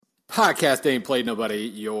Podcast Ain't Played Nobody,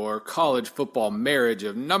 your college football marriage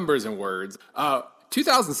of numbers and words.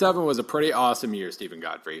 2007 was a pretty awesome year, Stephen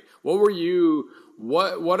Godfrey. What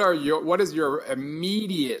is your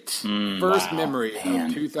immediate first memory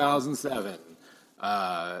of 2007?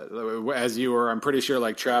 As you were, I'm pretty sure,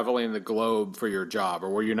 like traveling the globe for your job, or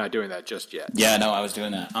were you not doing that just yet? Yeah, no, I was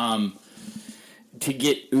doing that. To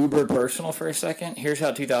get uber personal for a second, here's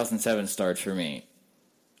how 2007 starts for me.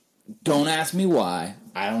 Don't ask me why.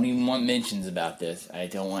 I don't even want mentions about this. I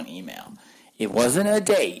don't want email. It wasn't a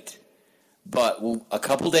date, but a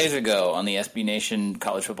couple days ago on the SB Nation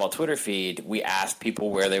College Football Twitter feed, we asked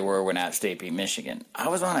people where they were when App State beat Michigan. I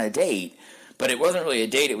was on a date, but it wasn't really a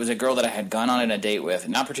date. It was a girl that I had gone on a date with,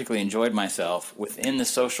 not particularly enjoyed myself within the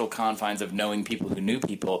social confines of knowing people who knew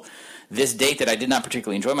people. This date that I did not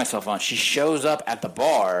particularly enjoy myself on, she shows up at the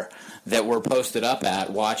bar that we're posted up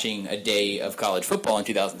at watching a day of college football in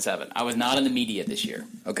 2007. I was not in the media this year,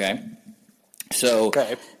 okay? So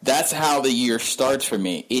That's how the year starts for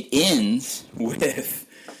me. It ends with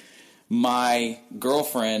my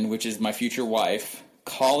girlfriend, which is my future wife,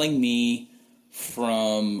 calling me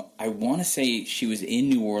from, I want to say she was in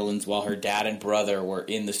New Orleans while her dad and brother were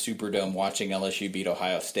in the Superdome watching LSU beat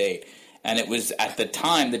Ohio State. And it was at the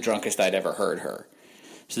time the drunkest I'd ever heard her.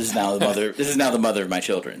 So this is now the mother. This is now the mother of my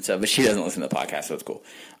children. So, but she doesn't listen to the podcast, so it's cool.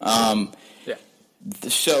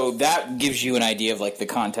 So that gives you an idea of like the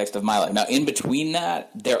context of my life. Now, in between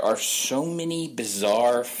that, there are so many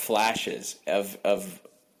bizarre flashes of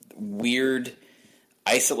weird,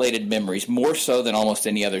 isolated memories, more so than almost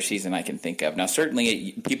any other season I can think of. Now,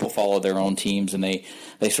 certainly people follow their own teams and they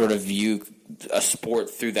sort of view a sport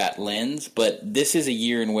through that lens, but this is a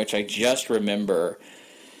year in which I just remember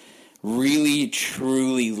really,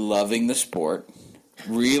 truly loving the sport,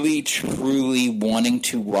 really, truly wanting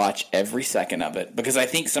to watch every second of it, because I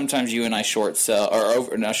think sometimes you and I oversell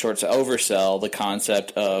the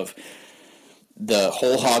concept of the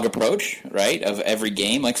whole hog approach, right, of every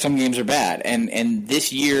game. Like, some games are bad, and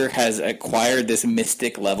this year has acquired this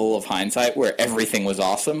mystic level of hindsight where everything was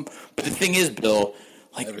awesome. But the thing is, Bill,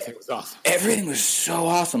 like, everything was awesome. Everything was so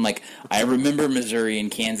awesome. Like, I remember Missouri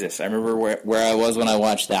and Kansas. I remember where I was when I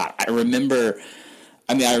watched that. I remember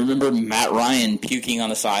Matt Ryan puking on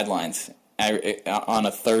the sidelines on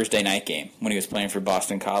a Thursday night game when he was playing for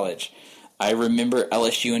Boston College. I remember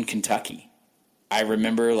LSU and Kentucky. I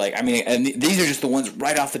remember, and these are just the ones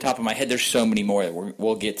right off the top of my head. There's so many more that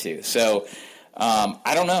we'll get to. So,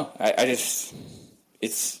 I don't know.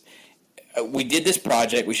 We did this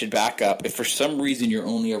project. We should back up. If for some reason you're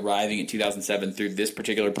only arriving in 2007 through this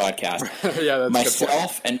particular podcast,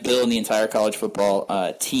 myself and Bill and the entire college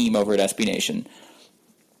football team over at SB Nation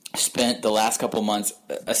spent the last couple months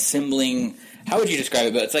assembling. How would you describe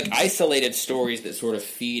it? But it's like isolated stories that sort of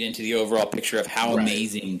feed into the overall picture of how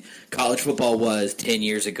amazing college football was 10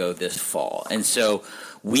 years ago this fall. And so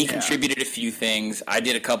we contributed a few things. I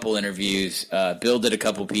did a couple interviews. Bill did a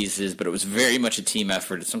couple pieces, but it was very much a team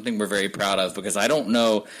effort. It's something we're very proud of, because I don't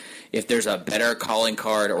know if there's a better calling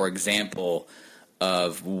card or example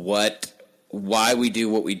of why we do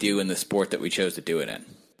what we do in the sport that we chose to do it in.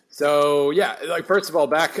 So, first of all,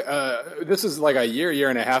 back, this is like a year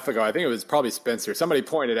and a half ago. I think it was probably Spencer. Somebody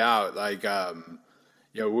pointed out,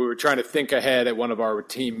 we were trying to think ahead at one of our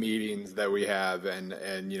team meetings that we have and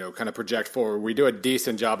kind of project forward. We do a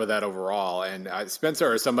decent job of that overall. And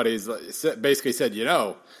Spencer or somebody's basically said,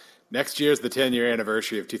 next year's the 10-year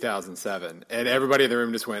anniversary of 2007. And everybody in the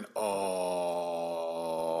room just went,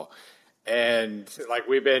 oh. And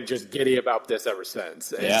we've been just giddy about this ever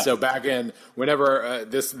since. And so back in whenever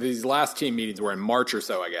these last team meetings were in March or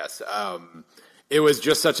so, I guess, it was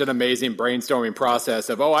just such an amazing brainstorming process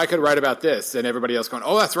of, I could write about this, and everybody else going,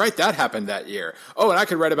 that's right, that happened that year. And I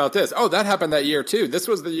could write about this. That happened that year too. This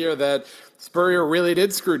was the year that Spurrier really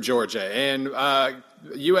did screw Georgia, and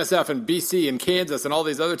USF and BC and Kansas and all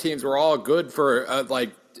these other teams were all good for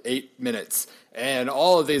 8 minutes. And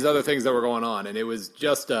all of these other things that were going on. And it was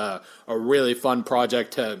just a really fun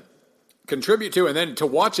project to contribute to, and then to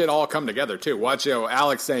watch it all come together, too. Watch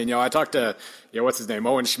Alex saying, I talked to, what's his name,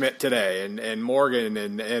 Owen Schmidt today, and Morgan,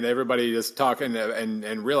 and everybody just talking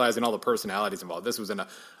and realizing all the personalities involved. This was an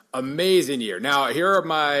amazing year. Now, here are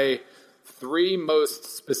my 3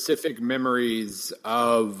 most specific memories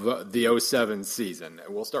of the 07 season.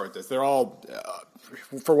 And we'll start with this. They're all,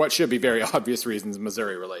 for what should be very obvious reasons,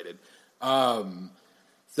 Missouri-related.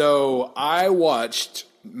 So I watched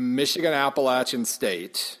Michigan-Appalachian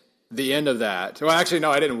State, the end of that. Well, actually,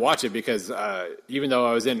 no, I didn't watch it because even though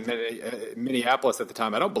I was in Minneapolis at the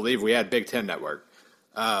time, I don't believe we had Big Ten Network.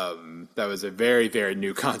 That was a very, very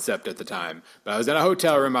new concept at the time. But I was in a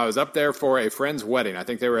hotel room. I was up there for a friend's wedding. I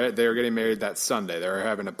think they were getting married that Sunday. They were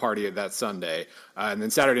having a party that Sunday. And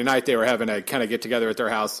then Saturday night, they were having a kind of get together at their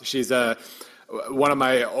house. She's one of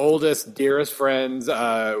my oldest, dearest friends.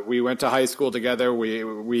 We went to high school together.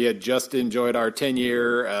 We had just enjoyed our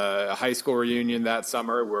 10-year high school reunion that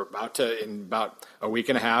summer. We're in about a week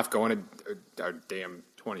and a half, going to our damn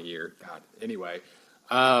 20-year. God. Anyway.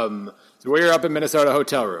 So we were up in Minnesota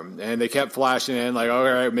hotel room, and they kept flashing in like, all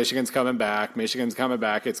right, Michigan's coming back.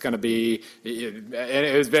 It's going to be, and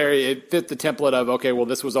it fit the template of, okay, well,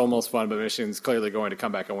 this was almost fun, but Michigan's clearly going to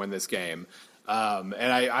come back and win this game. And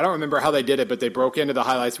I don't remember how they did it, but they broke into the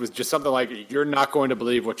highlights with just something like, you're not going to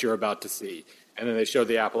believe what you're about to see. And then they showed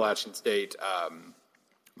the Appalachian State,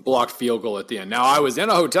 blocked field goal at the end. Now, I was in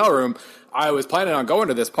a hotel room. I was planning on going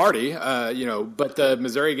to this party, but the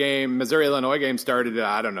Missouri-Illinois game started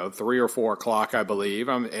at, 3 or 4 o'clock, I believe.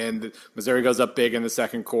 And Missouri goes up big in the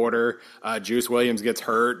second quarter. Juice Williams gets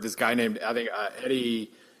hurt. This guy named, I think, Eddie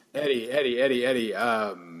McGee.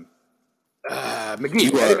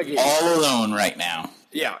 You are all alone right now.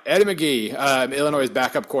 Yeah, Eddie McGee, Illinois'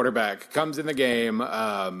 backup quarterback, comes in the game.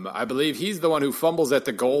 I believe he's the one who fumbles at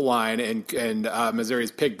the goal line, and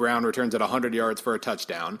Missouri's Pig Brown returns it 100 yards for a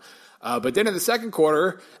touchdown. But then in the second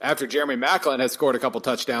quarter, after Jeremy Maclin has scored a couple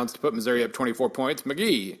touchdowns to put Missouri up 24 points,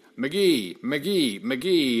 McGee,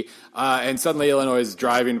 and suddenly Illinois is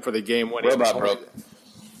driving for the game-winning. Robot broke.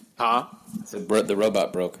 Huh? So the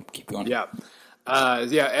robot broke. Keep going. Yeah.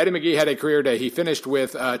 Eddie McGee had a career day. He finished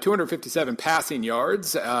with 257 passing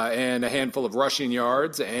yards and a handful of rushing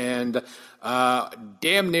yards, and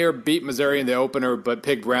damn near beat Missouri in the opener, but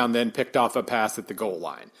Pig Brown then picked off a pass at the goal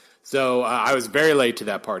line. So I was very late to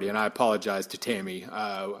that party, and I apologize to Tammy.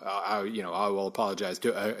 I will apologize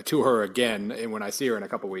to her again when I see her in a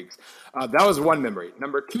couple weeks. That was one memory.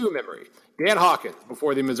 Number two memory. Dan Hawkins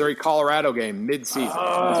before the Missouri-Colorado game mid-season.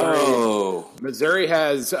 Oh. Missouri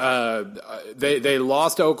has they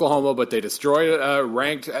lost to Oklahoma, but they destroyed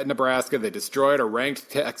ranked at Nebraska. They destroyed a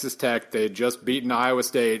ranked Texas Tech. They had just beaten Iowa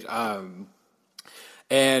State. And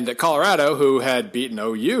Colorado, who had beaten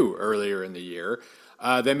OU earlier in the year,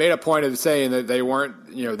 they made a point of saying that they were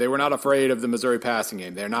not afraid of the Missouri passing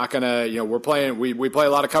game. They're not going to, we play a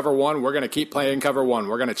lot of cover one. We're going to keep playing cover one.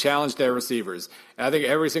 We're going to challenge their receivers. And I think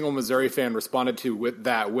every single Missouri fan responded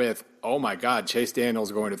with, oh my God, Chase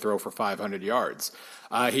Daniel's going to throw for 500 yards.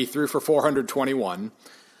 He threw for 421.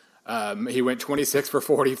 He went 26 for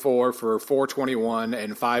 44 for 421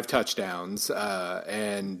 and 5 touchdowns.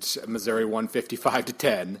 And Missouri won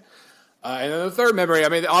 55-10. And then the third memory,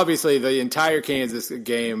 obviously the entire Kansas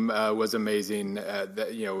game was amazing,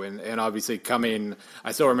 and obviously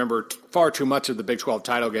I still remember far too much of the Big 12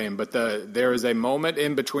 title game, but there was a moment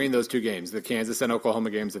in between those two games, the Kansas and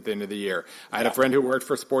Oklahoma games at the end of the year. I had a friend who worked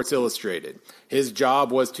for Sports Illustrated. His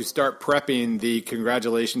job was to start prepping the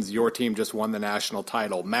Congratulations, Your Team Just Won the National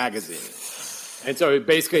Title magazine. And so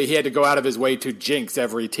basically he had to go out of his way to jinx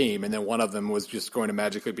every team, and then one of them was just going to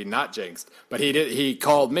magically be not jinxed. But he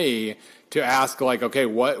called me to ask, okay,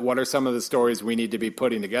 what are some of the stories we need to be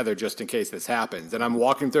putting together just in case this happens? And I'm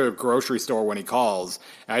walking through a grocery store when he calls,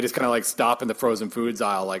 and I just kind of stop in the frozen foods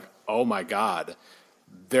aisle oh my God,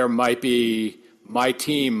 my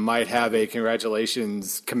team might have a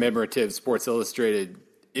Congratulations commemorative Sports Illustrated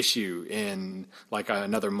issue in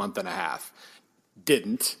another month and a half.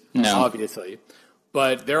 Didn't, obviously.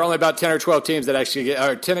 But there are only about 10 or 12 teams that actually get,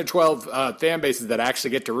 or 10 or 12 fan bases that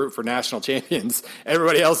actually get to root for national champions.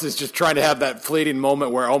 Everybody else is just trying to have that fleeting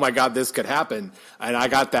moment where, oh my God, this could happen. And I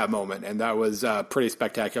got that moment, and that was pretty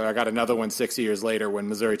spectacular. I got another one 6 years later when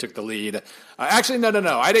Missouri took the lead. Actually,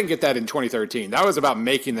 no. I didn't get that in 2013. That was about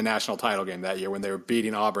making the national title game that year when they were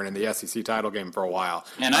beating Auburn in the SEC title game for a while.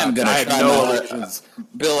 And I'm going to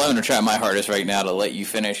Bill, I'm going to try my hardest right now to let you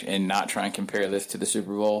finish and not try and compare this to the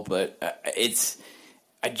Super Bowl, but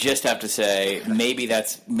I just have to say, maybe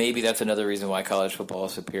that's another reason why college football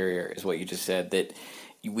is superior, is what you just said, that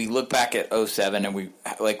we look back at 2007 and we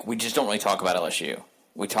just don't really talk about LSU.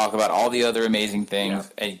 We talk about all the other amazing things,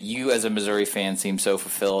 and you as a Missouri fan seem so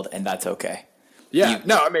fulfilled, and that's okay. Yeah,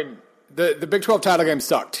 The Big 12 title game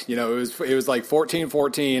sucked. It was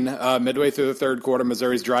 14-14 midway through the third quarter.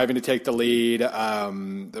 Missouri's driving to take the lead.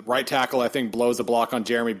 The right tackle, I think, blows a block on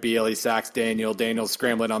Jeremy Beal. He sacks Daniel. Daniel's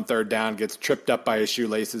scrambling on third down, gets tripped up by his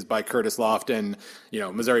shoelaces by Curtis Lofton.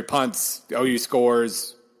 Missouri punts. OU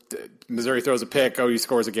scores. Missouri throws a pick, OU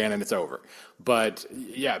scores again, and it's over. But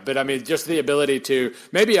I mean, just the ability to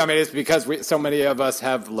it's because so many of us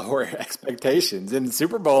have lower expectations. In the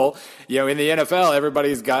Super Bowl, in the NFL,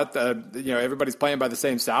 everybody's got everybody's playing by the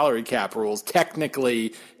same salary cap rules.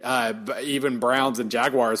 Technically, even Browns and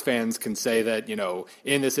Jaguars fans can say that,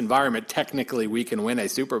 in this environment, technically we can win a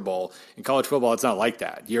Super Bowl. In college football, it's not like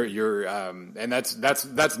that. And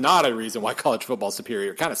that's not a reason why college football is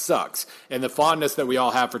superior. It kind of sucks. And the fondness that we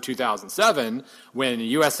all have for 2007, when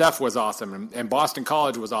USF was awesome and Boston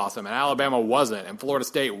College was awesome and Alabama wasn't and Florida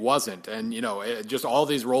State wasn't, and just all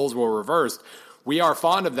these roles were reversed. We are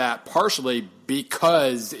fond of that partially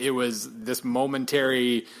because it was this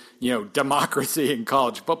momentary, democracy in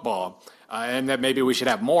college football. And that maybe we should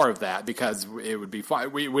have more of that because it would be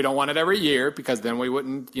fun. We don't want it every year because then we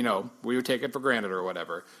wouldn't, we would take it for granted or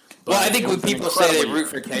whatever. But I think when people say they root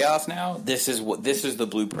for chaos now, this is the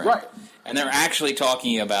blueprint. Right. And they're actually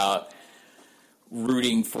talking about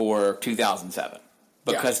rooting for 2007.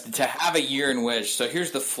 Because to have a year in which, so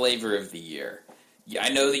here's the flavor of the year. I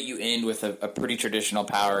know that you end with a pretty traditional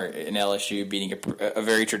power in LSU beating a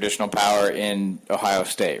very traditional power in Ohio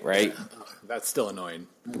State, right? That's still annoying.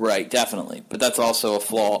 Right, definitely. But that's also a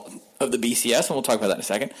flaw of the BCS, and we'll talk about that in a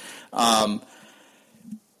second.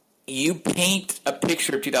 You paint a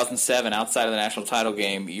picture of 2007 outside of the national title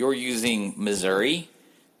game, you're using Missouri,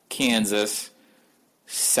 Kansas,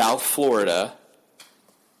 South Florida,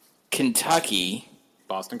 Kentucky,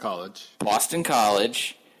 Boston College,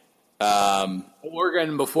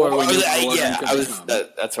 Oregon before we knew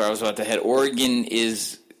that's where I was about to head.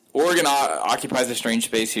 Oregon occupies a strange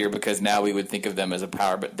space here because now we would think of them as a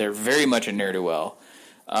power, but they're very much a ne'er-do-well.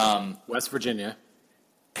 West Virginia,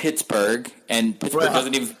 Pittsburgh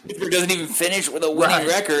doesn't even finish with a winning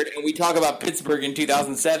record, and we talk about Pittsburgh in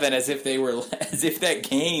 2007 as if that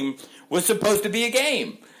game was supposed to be a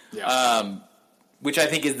game. Yeah. Which I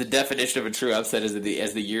think is the definition of a true upset as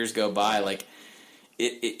the years go by. Like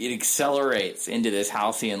it accelerates into this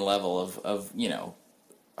halcyon level of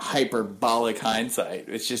hyperbolic hindsight.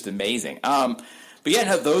 It's just amazing. But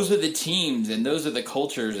those are the teams and those are the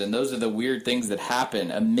cultures and those are the weird things that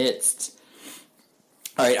happen amidst.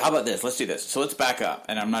 All right, how about this? Let's do this. So let's back up,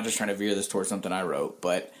 and I'm not just trying to veer this towards something I wrote,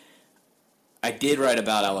 but I did write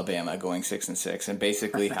about Alabama going 6-6, and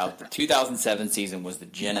basically how the 2007 season was the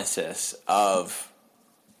genesis of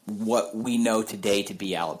what we know today to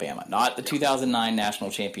be Alabama. Not the 2009 national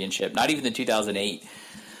championship, not even the 2008,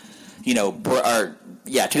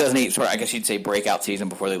 2008, I guess you'd say breakout season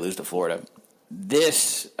before they lose to Florida.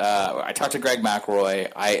 I talked to Greg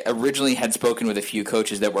McElroy. I originally had spoken with a few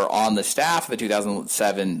coaches that were on the staff of the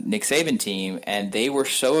 2007 Nick Saban team, and they were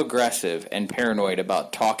so aggressive and paranoid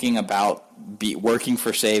about talking about working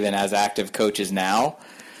for Saban as active coaches now.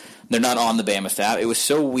 They're not on the Bama staff. It was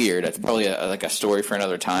so weird. It's probably a story for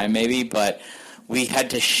another time maybe, but we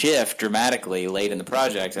had to shift dramatically late in the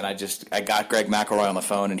project, and I got Greg McElroy on the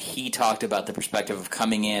phone, and he talked about the perspective of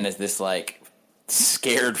coming in as this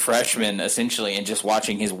scared freshman essentially and just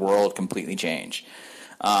watching his world completely change.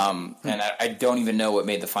 And I don't even know what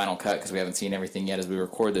made the final cut because we haven't seen everything yet as we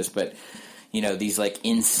record this, but these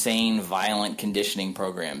insane violent conditioning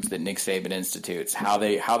programs that Nick Saban institutes, how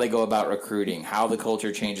they go about recruiting, how the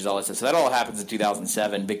culture changes, all that stuff. So that all happens in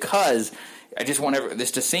 2007 because I just want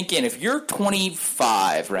this to sink in. If you're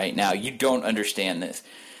 25 right now, you don't understand this.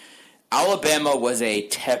 Alabama was a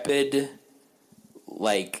tepid,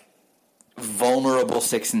 vulnerable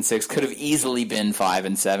 6-6. Could have easily been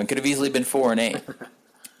 5-7. Could have easily been 4-8.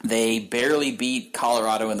 They barely beat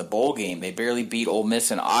Colorado in the bowl game. They barely beat Ole Miss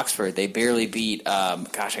and Oxford. They barely beat, I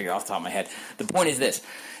get off the top of my head. The point is this.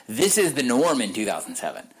 This is the norm in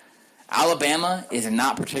 2007. Alabama is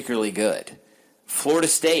not particularly good. Florida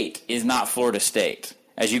State is not Florida State.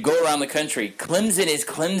 As you go around the country, Clemson is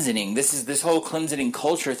Clemsoning. This whole Clemsoning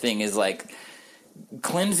culture thing is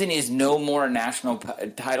Clemson is no more a national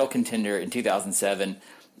title contender in 2007.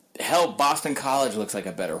 Hell, Boston College looks like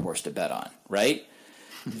a better horse to bet on, right?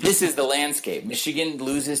 This is the landscape. Michigan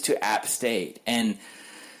loses to App State. And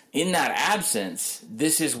in that absence,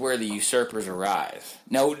 this is where the usurpers arrive.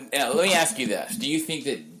 Now let me ask you this. Do you think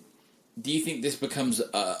this becomes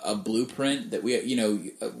a blueprint that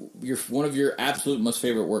one of your absolute most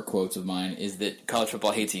favorite work quotes of mine is that college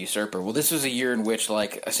football hates a usurper. Well, this was a year in which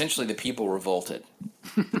essentially the people revolted.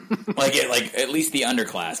 At least the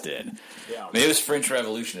underclass did. Yeah. I mean, it was French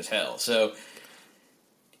Revolution as hell. So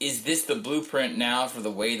is this the blueprint now for the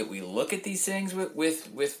way that we look at these things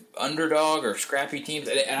with underdog or scrappy teams?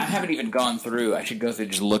 And I haven't even gone through. I should go through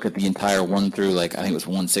just look at the entire one through I think it was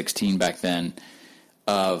 116 back then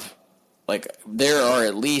of there are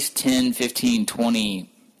at least 10, 15, 20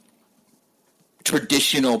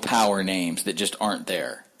 traditional power names that just aren't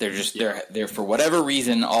there. They're just they're for whatever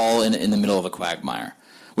reason all in the middle of a quagmire.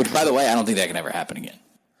 Which, by the way, I don't think that can ever happen again.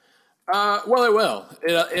 Well, it will.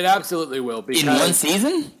 It absolutely will. Because, in one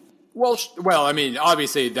season? Well, I mean,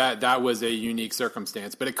 obviously that was a unique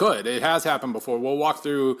circumstance, but it could. It has happened before. We'll walk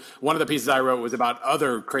through. One of the pieces I wrote was about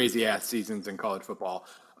other crazy ass seasons in college football.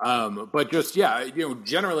 But just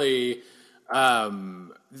generally,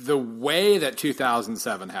 the way that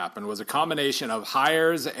 2007 happened was a combination of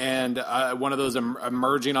hires and one of those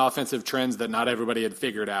emerging offensive trends that not everybody had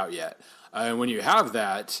figured out yet. And when you have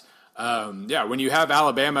that. When you have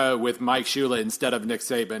Alabama with Mike Shula instead of Nick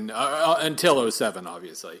Saban until 07,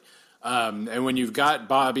 obviously, and when you've got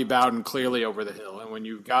Bobby Bowden clearly over the hill, and when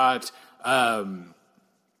you've got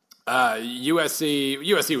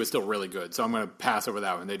USC was still really good, so I'm going to pass over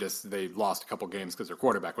that one. They lost a couple games because their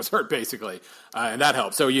quarterback was hurt, basically, and that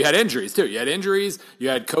helped. So you had injuries too. You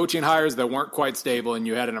had coaching hires that weren't quite stable, and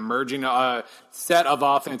you had an emerging set of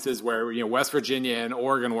offenses where West Virginia and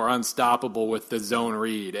Oregon were unstoppable with the zone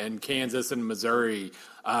read, and Kansas and Missouri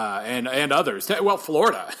and others. Well,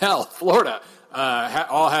 Florida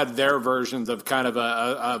all had their versions of kind of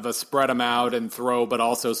a spread them out and throw, but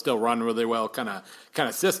also still run really well kind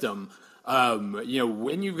of system.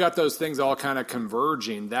 When you've got those things all kind of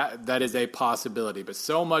converging, that is a possibility. But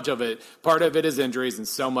so much of it, part of it is injuries, and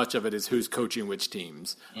so much of it is who's coaching which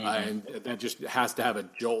teams, and that just has to have a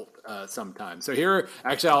jolt sometimes. So here,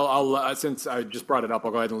 actually, I'll since I just brought it up,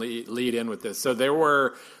 I'll go ahead and lead in with this. So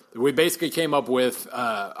we basically came up with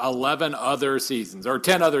 11 other seasons or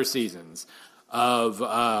 10 other seasons of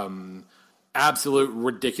absolute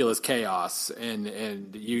ridiculous chaos,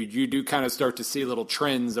 and you do kind of start to see little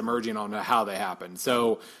trends emerging on how they happen.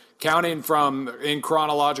 So counting from in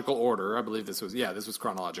chronological order, I believe this was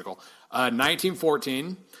chronological.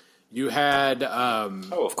 1914, you had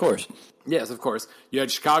of course. Yes, of course. You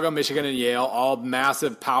had Chicago, Michigan, and Yale, all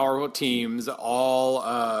massive, powerful teams, all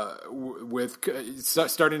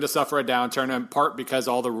starting to suffer a downturn, in part because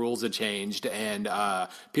all the rules had changed and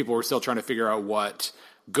people were still trying to figure out what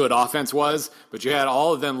good offense was. But you had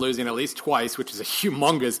all of them losing at least twice, which is a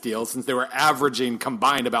humongous deal since they were averaging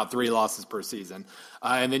combined about 3 losses per season.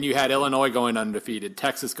 And then you had Illinois going undefeated,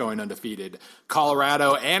 Texas going undefeated,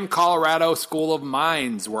 Colorado School of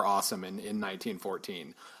Mines were awesome in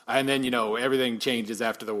 1914. And then, everything changes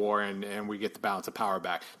after the war, and we get the balance of power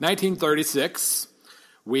back. 1936,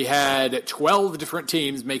 we had 12 different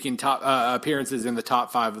teams making top appearances in the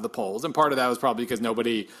top 5 of the polls. And part of that was probably because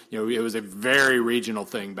nobody, it was a very regional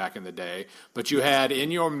thing back in the day. But you had,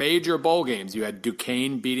 in your major bowl games, you had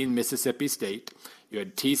Duquesne beating Mississippi State. You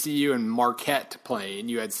had TCU and Marquette playing.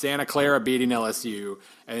 You had Santa Clara beating LSU.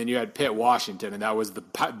 And then you had Pitt, Washington, and that was the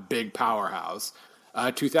big powerhouse.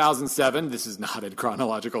 2007, this is not in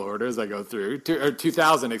chronological order as I go through.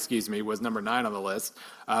 2000, was number 9 on the list,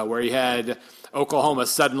 where you had Oklahoma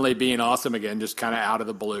suddenly being awesome again, just kind of out of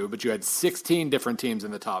the blue. But you had 16 different teams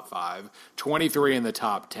in the top 5, 23 in the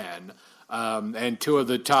top 10, and 2 of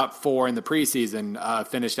the top 4 in the preseason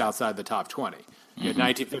finished outside the top 20. You had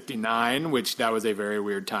 1959, which that was a very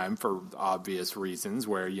weird time for obvious reasons,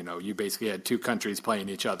 where, you basically had 2 countries playing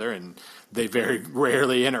each other, and they very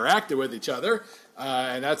rarely interacted with each other.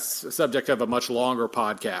 And that's the subject of a much longer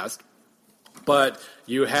podcast. But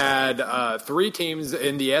you had 3 teams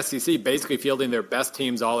in the SEC basically fielding their best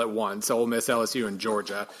teams all at once, Ole Miss, LSU, and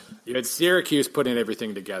Georgia. You had Syracuse putting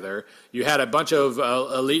everything together. You had a bunch of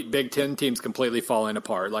elite Big Ten teams completely falling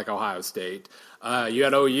apart, like Ohio State. You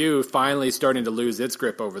had OU finally starting to lose its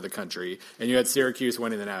grip over the country, and you had Syracuse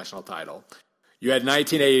winning the national title. You had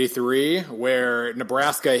 1983, where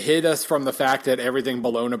Nebraska hid us from the fact that everything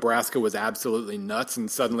below Nebraska was absolutely nuts, and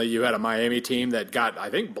suddenly you had a Miami team that got, I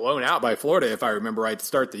think, blown out by Florida, if I remember right, to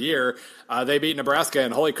start the year. They beat Nebraska,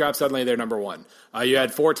 and holy crap, suddenly they're number 1. You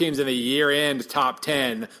had 4 teams in the year-end top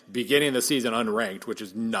 10 beginning the season unranked, which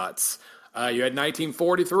is nuts. You had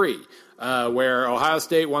 1943, where Ohio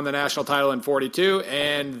State won the national title in 42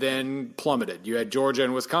 and then plummeted. You had Georgia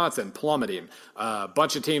and Wisconsin plummeting. A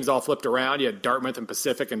bunch of teams all flipped around. You had Dartmouth and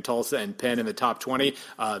Pacific and Tulsa and Penn in the top 20.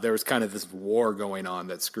 There was kind of this war going on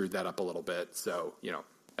that screwed that up a little bit. So,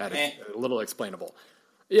 that is a little explainable.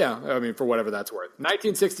 Yeah, I mean, for whatever that's worth.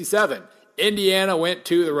 1967, Indiana went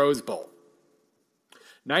to the Rose Bowl.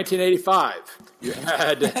 1985, you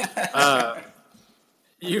had...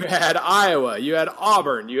 You had Iowa, you had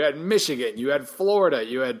Auburn, you had Michigan, you had Florida,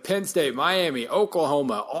 you had Penn State, Miami,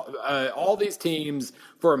 Oklahoma, all these teams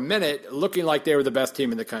for a minute looking like they were the best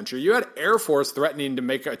team in the country. You had Air Force threatening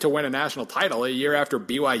to win a national title a year after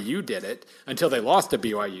BYU did it, until they lost to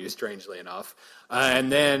BYU, strangely enough.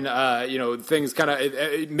 And then, things kind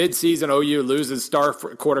of mid-season, OU loses star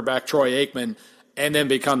quarterback Troy Aikman and then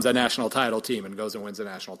becomes a national title team and goes and wins a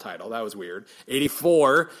national title. That was weird.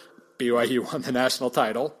 84, BYU won the national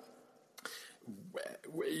title.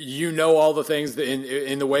 You know all the things that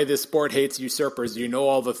in the way this sport hates usurpers. You know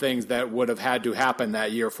all the things that would have had to happen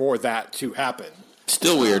that year for that to happen.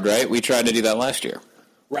 Still weird, right? We tried to do that last year.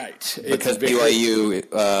 Right. Because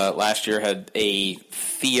BYU last year had a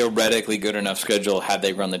theoretically good enough schedule had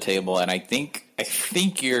they run the table, and I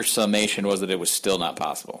think your summation was that it was still not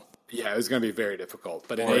possible. Yeah, it was going to be very difficult.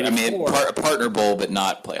 But in 84, a partner bowl, but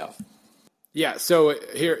not playoff. Yeah, so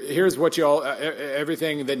here's what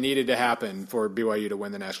everything that needed to happen for BYU to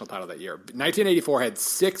win the national title that year. 1984 had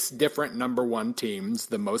 6 different number 1 teams,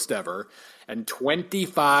 the most ever, and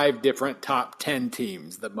 25 different top 10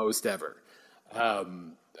 teams, the most ever.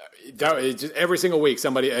 Every single week,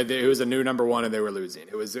 it was a new number 1 and they were losing.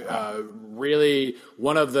 It was really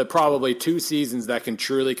one of the probably 2 seasons that can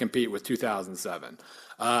truly compete with 2007.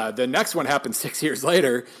 The next one happened 6 years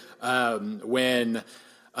later when...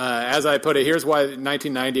 as I put it, here's why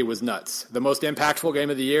 1990 was nuts. The most impactful game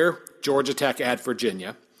of the year, Georgia Tech at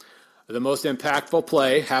Virginia. The most impactful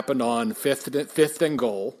play happened on fifth and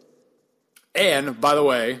goal. And, by the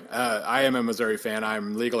way, I am a Missouri fan.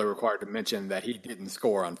 I'm legally required to mention that he didn't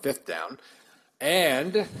score on 5th down.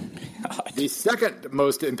 And the second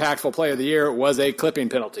most impactful play of the year was a clipping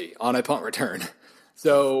penalty on a punt return.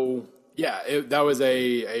 So... yeah, that was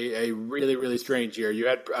a really, really strange year. You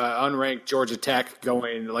had unranked Georgia Tech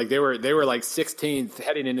going like they were like 16th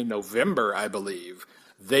heading into November, I believe.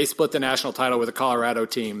 They split the national title with a Colorado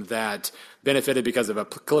team that benefited because of a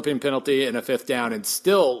clipping penalty and a 5th down, and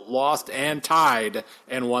still lost and tied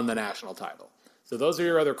and won the national title. So those are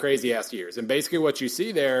your other crazy-ass years. And basically what you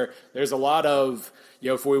see there's a lot of,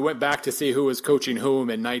 if we went back to see who was coaching whom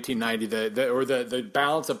in 1990, the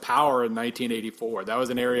balance of power in 1984, that was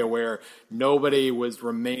an area where nobody was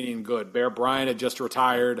remaining good. Bear Bryant had just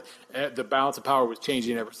retired. The balance of power was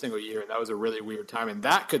changing every single year, and that was a really weird time. And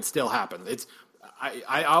that could still happen.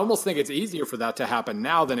 I almost think it's easier for that to happen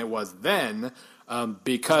now than it was then,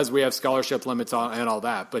 because we have scholarship limits and all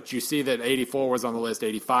that. But you see that 84 was on the list,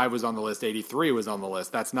 85 was on the list, 83 was on the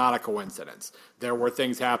list. That's not a coincidence. There were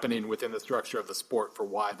things happening within the structure of the sport for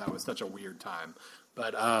why that was such a weird time.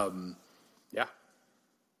 But, yeah,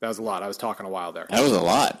 that was a lot. I was talking a while there. That was a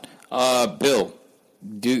lot. Bill,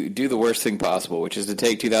 do the worst thing possible, which is to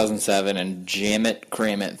take 2007 and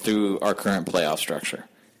cram it through our current playoff structure.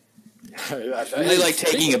 It's really like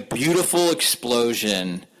taking a beautiful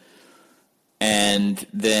explosion and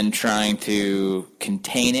then trying to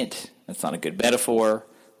contain it. That's not a good metaphor,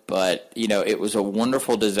 but it was a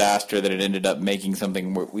wonderful disaster that it ended up making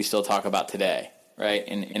something we still talk about today, right?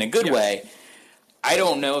 In a good way. I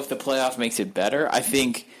don't know if the playoff makes it better. I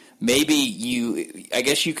think maybe I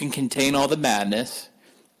guess you can contain all the madness.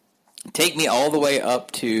 Take me all the way up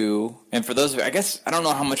to, and for those of you, I guess I don't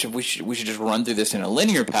know how much of we should just run through this in a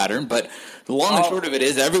linear pattern, but the long and short of it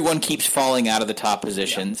is everyone keeps falling out of the top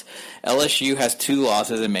positions. Yeah. LSU has 2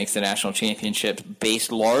 losses and makes the national championship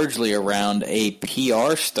based largely around a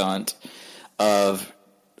PR stunt of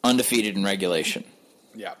undefeated in regulation.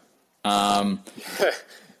 Yeah.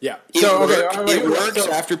 Yeah. It works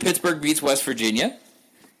after Pittsburgh beats West Virginia.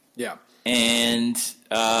 Yeah. And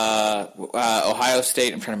Ohio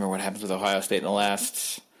State, I'm trying to remember what happens with Ohio State in the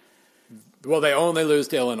last... Well, they only lose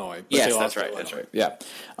to Illinois. Yes, that's right. Yeah.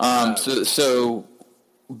 So,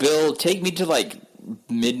 Bill, take me to like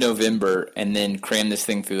mid-November and then cram this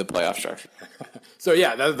thing through the playoff structure. So,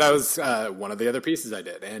 yeah, that was one of the other pieces I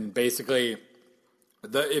did. And basically...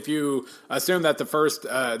 if you assume that the first,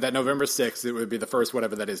 that November 6th, it would be the first,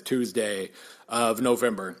 whatever that is, Tuesday of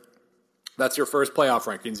November. That's your first playoff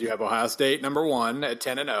rankings. You have Ohio State number 1 at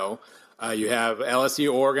 10-0. You have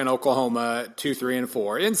LSU, Oregon, Oklahoma 2, 3, and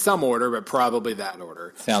 4 in some order, but probably that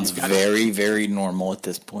order. Sounds very, very normal at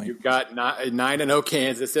this point. You've got 9-0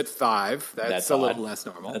 Kansas at 5. That's a little less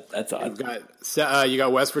normal. That's odd. You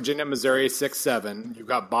got West Virginia, Missouri 6, 7. You've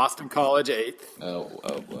got Boston College 8th. Oh,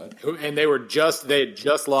 what? And they had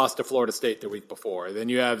just lost to Florida State the week before. Then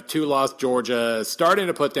you have 2-loss Georgia starting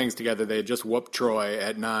to put things together. They had just whooped Troy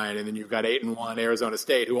at 9, and then you've got 8-1 Arizona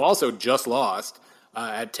State, who also just lost.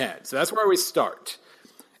 At 10. So that's where we start.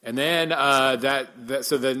 And then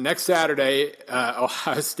so the next Saturday,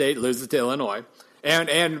 Ohio State loses to Illinois.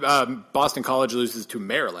 And Boston College loses to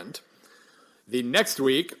Maryland. The next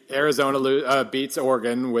week, Arizona beats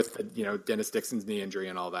Oregon with Dennis Dixon's knee injury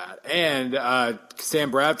and all that. And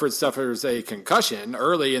Sam Bradford suffers a concussion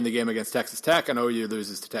early in the game against Texas Tech, and OU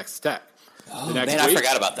loses to Texas Tech. Oh, man, I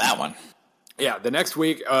forgot about that one. Yeah, the next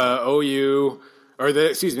week, Arkansas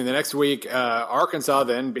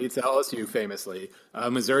then beats LSU famously.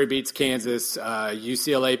 Missouri beats Kansas.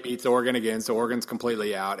 UCLA beats Oregon again, so Oregon's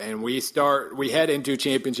completely out. And we head into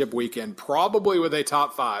championship weekend probably with a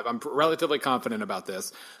top 5. I'm relatively confident about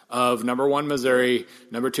this. Of number 1 Missouri,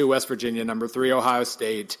 number 2 West Virginia, number 3 Ohio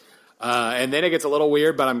State. And then it gets a little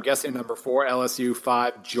weird, but I'm guessing number 4 LSU,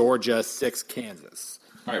 5 Georgia, 6 Kansas.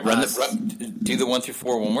 All right, do the 1 through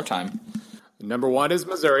 4 one more time. Number 1 is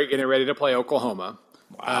Missouri getting ready to play Oklahoma.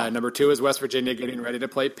 Wow. Number 2 is West Virginia getting ready to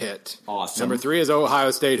play Pitt. Awesome. Number 3 is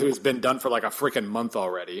Ohio State, who's been done for like a freaking month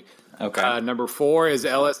already. Okay. Number 4 is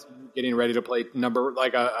LSU getting ready to play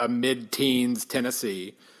a mid-teens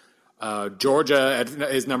Tennessee. Georgia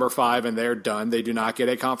is number 5, and they're done. They do not get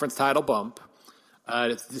a conference title bump.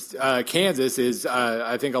 Kansas is,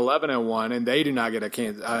 I think, 11-1, and they do not get a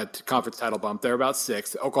conference title bump. They're about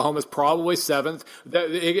 6th. Oklahoma's probably 7th.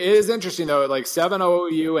 It is interesting, though, like 7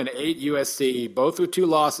 OU and 8 USC, both with 2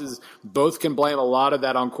 losses, both can blame a lot of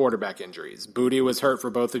that on quarterback injuries. Booty was hurt for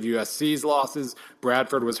both of USC's losses.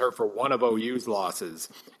 Bradford was hurt for one of OU's losses.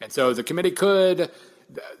 And so the committee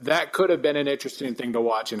that could have been an interesting thing to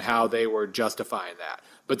watch and how they were justifying that.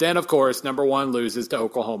 But then, of course, number 1 loses to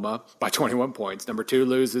Oklahoma by 21 points. Number 2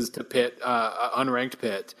 loses to Pitt, unranked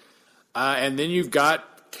Pitt. And then you've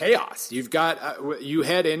got chaos. You've got you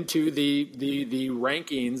head into the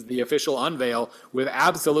rankings, the official unveil, with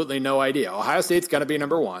absolutely no idea. Ohio State's going to be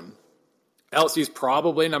number 1. LSU's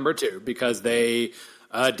probably number 2 because they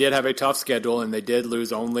did have a tough schedule and they did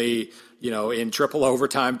lose only in triple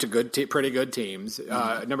overtime to pretty good teams.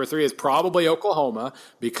 Number 3 is probably Oklahoma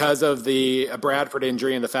because of the Bradford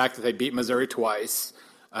injury and the fact that they beat Missouri twice.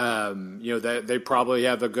 They probably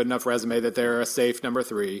have a good enough resume that they're a safe number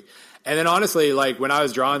 3. And then honestly, like when I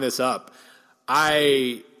was drawing this up,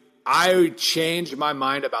 I changed my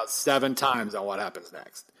mind about 7 times on what happens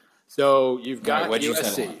next. So you've got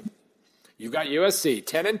USC. You've got USC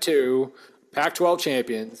 10-2, Pac-12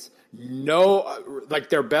 champions.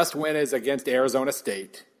 Their best win is against Arizona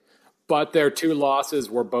State, but their 2 losses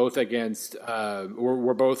were both against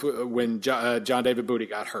when John David Booty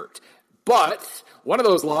got hurt. But one of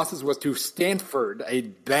those losses was to Stanford, a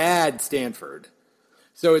bad Stanford.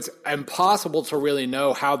 So it's impossible to really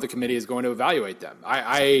know how the committee is going to evaluate them.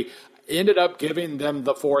 I ended up giving them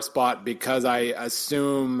the 4 spot because I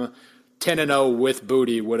assume 10-0 with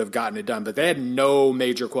Booty would have gotten it done, but they had no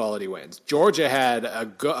major quality wins. Georgia had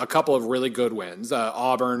a couple of really good wins,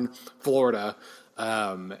 Auburn, Florida,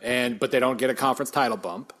 but they don't get a conference title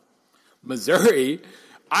bump. Missouri,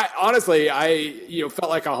 I honestly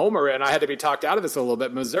felt like a homer, and I had to be talked out of this a little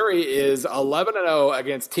bit. Missouri is 11-0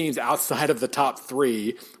 against teams outside of the top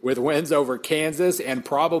 3, with wins over Kansas and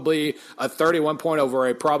probably a 31-point over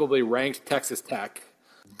a probably ranked Texas Tech.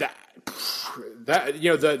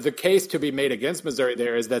 The case to be made against Missouri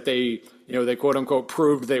there is that they quote unquote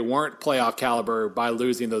proved they weren't playoff caliber by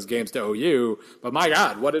losing those games to OU. But my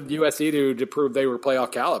God, what did USC do to prove they were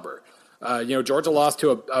playoff caliber? Georgia lost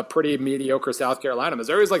to a pretty mediocre South Carolina.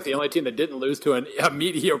 Missouri is like the only team that didn't lose to a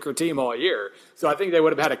mediocre team all year. So I think they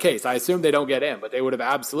would have had a case. I assume they don't get in, but they would have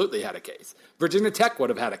absolutely had a case. Virginia Tech would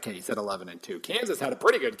have had a case at 11-2. Kansas had a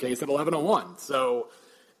pretty good case at 11-1. So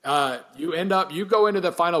you go into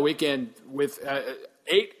the final weekend with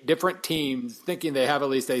 8 different teams thinking they have at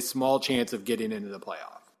least a small chance of getting into the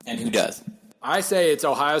playoff. And who does? I say it's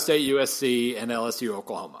Ohio State, USC, and LSU,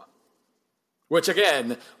 Oklahoma. Which,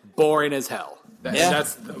 again, boring as hell. And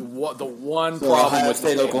that's the one problem Ohio with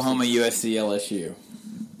State, Oklahoma, USC, LSU.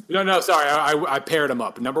 No, sorry. I paired them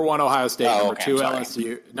up. Number 1, Ohio State.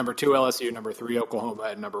 LSU. Number 2, LSU. Number 3, Oklahoma.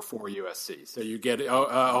 And number 4, USC. So you get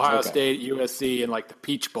Ohio State, USC in like the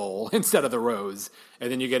Peach Bowl instead of the Rose.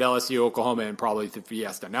 And then you get LSU, Oklahoma, and probably the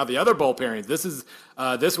Fiesta. Now, the other bowl pairings,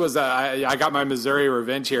 I got my Missouri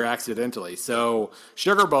revenge here accidentally. So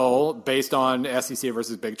Sugar Bowl, based on SEC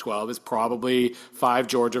versus Big 12, is probably 5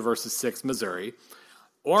 Georgia versus 6 Missouri.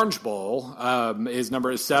 Orange Bowl is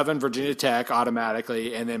number 7, Virginia Tech,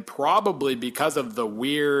 automatically. And then probably because of the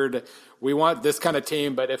weird, we want this kind of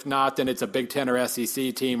team, but if not, then it's a Big 10 or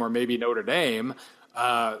SEC team or maybe Notre Dame.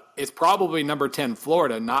 It's probably number 10,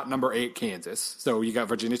 Florida, not number 8, Kansas. So you got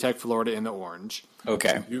Virginia Tech, Florida in the orange.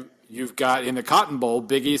 Okay. You've got in the Cotton Bowl,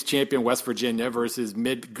 Big East champion West Virginia versus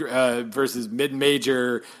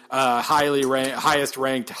mid-major, highest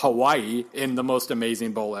ranked Hawaii in the most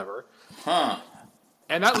amazing bowl ever. Huh.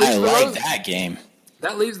 And that leaves that game.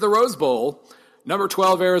 That leaves the Rose Bowl, number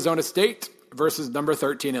 12 Arizona State versus number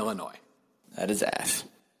 13 Illinois. That is ass.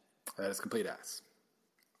 That is complete ass.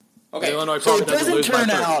 Okay, Illinois so it probably doesn't turn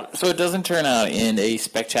out. So it doesn't turn out in a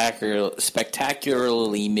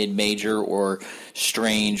spectacularly mid-major or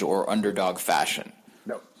strange or underdog fashion.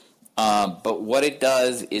 No. But what it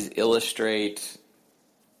does is illustrate.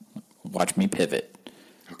 Watch me pivot.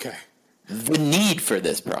 Okay. The need for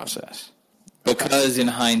this process, because in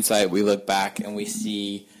hindsight we look back and we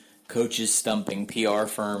see coaches stumping, PR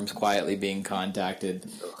firms quietly being contacted.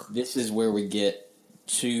 This is where we get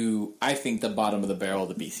to, I think, the bottom of the barrel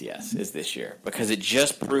of the BCS is this year, because it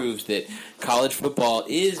just proves that college football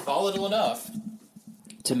is volatile enough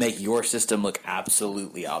to make your system look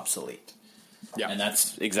absolutely obsolete. Yeah. And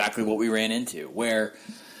that's exactly what we ran into, where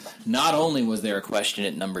not only was there a question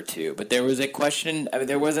at number 2, but there was a question,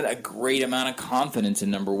 there wasn't a great amount of confidence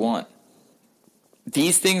in number 1.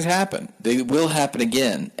 These things happen. They will happen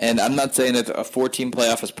again. And I'm not saying that a 14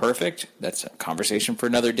 playoff is perfect. That's a conversation for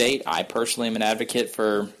another date. I personally am an advocate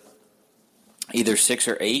for either 6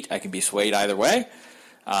 or 8. I can be swayed either way.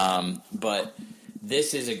 But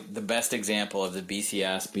this is the best example of the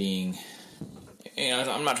BCS being,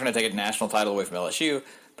 I'm not trying to take a national title away from LSU,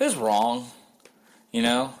 but it's wrong.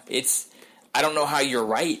 I don't know how you're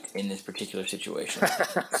right in this particular situation.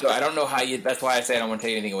 So I don't know how that's why I say I don't want to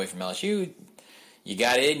take anything away from LSU. You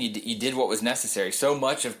got in, you did what was necessary. So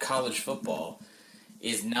much of college football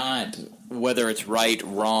is not whether it's right,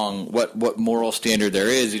 wrong, what moral standard there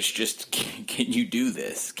is. It's just, can you do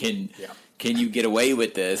this? Can you get away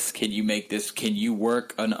with this? Can you make this? Can you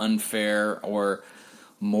work an unfair or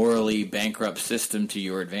morally bankrupt system to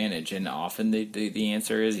your advantage? And often the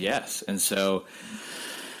answer is yes. And so,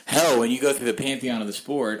 hell, when you go through the pantheon of the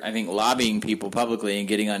sport, I think lobbying people publicly and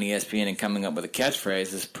getting on ESPN and coming up with a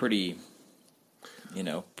catchphrase is pretty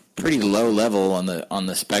low level on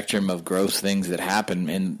the spectrum of gross things that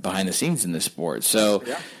happen behind the scenes in this sport. So,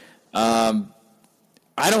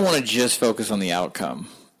 I don't want to just focus on the outcome,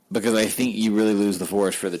 because I think you really lose the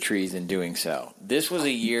forest for the trees in doing so. This was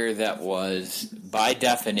a year that was, by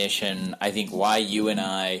definition, I think why you and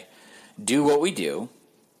I do what we do.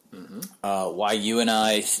 Mm-hmm. Why you and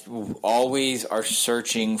I always are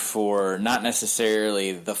searching for not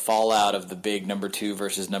necessarily the fallout of the big number 2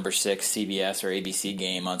 versus number 6 CBS or ABC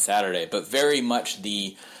game on Saturday, but very much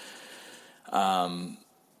the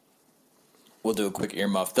we'll do a quick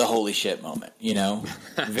earmuff, the holy shit moment,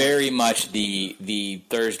 very much the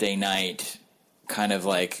Thursday night kind of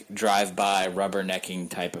like drive-by rubbernecking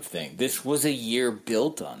type of thing. This was a year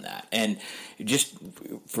built on that. And just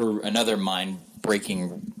for another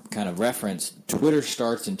mind-breaking kind of reference, Twitter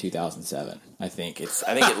starts in 2007. I think it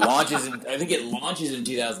launches in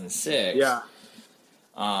 2006. Yeah.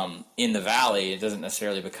 In the Valley, it doesn't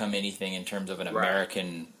necessarily become anything in terms of an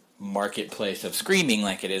American marketplace of screaming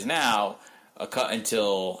like it is now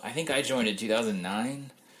until I think I joined in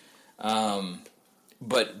 2009.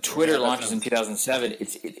 But Twitter launches in 2007.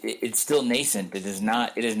 It's still nascent. It is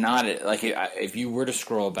not like if you were to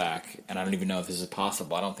scroll back, and I don't even know if this is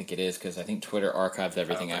possible. I don't think it is, because I think Twitter archives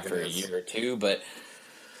everything after a year or two. But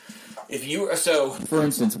for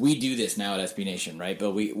instance, we do this now at SB Nation, right?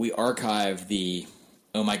 But we archive the.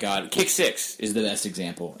 Oh my God, Kick 6 is the best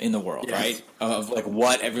example in the world, right? Of like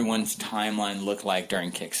what everyone's timeline looked like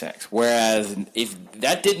during Kick 6. Whereas if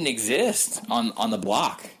that didn't exist on the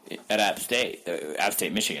block at App State,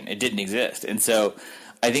 Michigan, it didn't exist. And so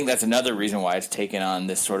I think that's another reason why it's taken on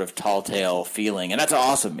this sort of tall tale feeling. And that's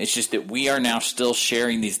awesome. It's just that we are now still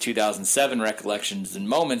sharing these 2007 recollections and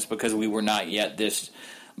moments because we were not yet this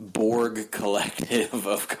Borg collective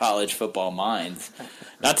of college football minds.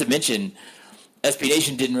 Not to mention, SB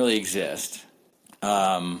Nation didn't really exist.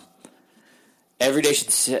 Every Day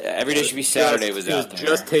Should Be Saturday was out there.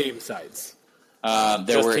 Just team sites.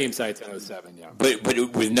 Team sites in 07, yeah. But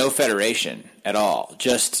with no federation at all.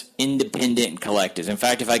 Just independent collectives. In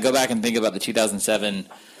fact, if I go back and think about the 2007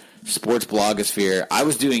 sports blogosphere, I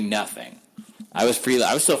was doing nothing. I was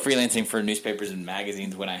still freelancing for newspapers and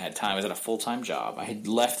magazines when I had time. I was at a full-time job. I had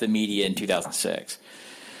left the media in 2006.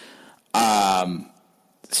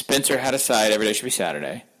 Spencer had a site, Every Day Should Be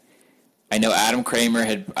Saturday. I know Adam Kramer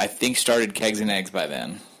had, I think, started Kegs and Eggs by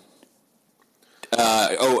then.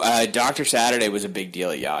 Dr. Saturday was a big deal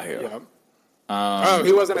at Yahoo. Yeah.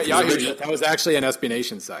 He wasn't at Yahoo yet. That was actually an SB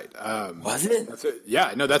Nation site. Was it?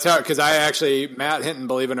 That's how, because Matt Hinton,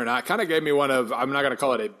 believe it or not, kind of gave me one of, I'm not going to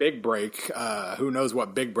call it a big break. Who knows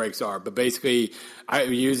what big breaks are, but basically,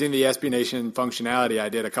 using the SB Nation functionality, I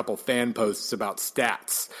did a couple fan posts about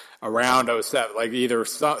stats. around '07, like either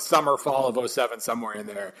summer, fall of '07, somewhere in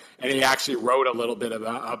there. And he actually wrote a little bit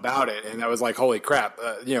about it. And I was like, holy crap,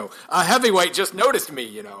 a heavyweight just noticed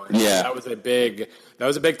me, And that was a big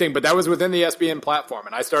thing. But that was within the SBN platform.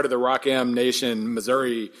 And I started the Rock M Nation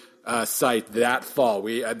Missouri site that fall.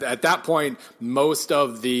 At that point, most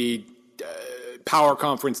of the Power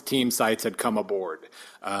Conference team sites had come aboard,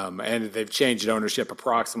 and they've changed ownership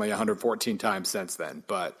approximately 114 times since then.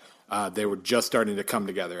 But they were just starting to come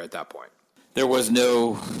together at that point. There was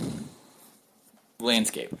no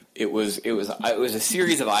landscape. It was a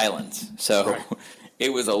series of islands. So right.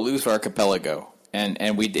 It was a loose archipelago. And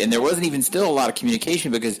there wasn't even still a lot of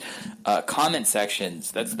communication because comment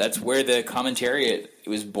sections. That's where the commentariat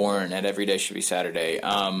was born at Every Day Should Be Saturday.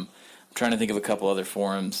 I'm trying to think of a couple other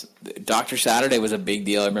forums. Dr. Saturday was a big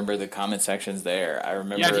deal. I remember the comment sections there. I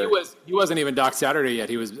remember. Yeah, he wasn't even Doc Saturday yet.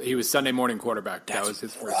 He was Sunday Morning Quarterback. That was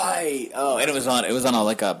his first. Right. Time. Oh, and it was on a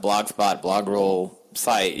Blogspot, Blogroll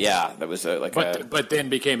site. Yeah, that was but then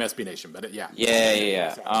became SB Nation. But yeah.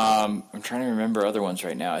 Yeah. I'm trying to remember other ones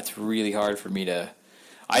right now. It's really hard for me to.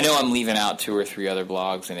 I know I'm leaving out 2 or 3 other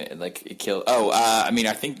blogs, and it killed. Oh, I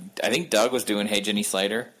think Doug was doing Hey Jenny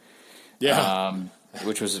Slater. Yeah.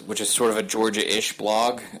 Which is sort of a Georgia-ish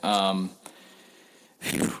blog.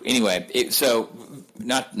 Anyway, so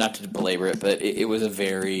not to belabor it, but it was a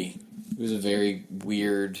very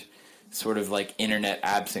weird sort of like internet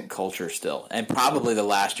absent culture still, and probably the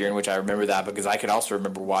last year in which I remember that because I could also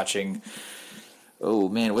remember watching. Oh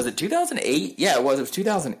man, was it 2008? Yeah, it was. It was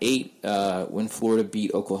 2008 when Florida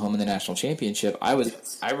beat Oklahoma in the national championship. I was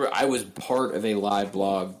part of a live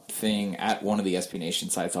blog thing at one of the SB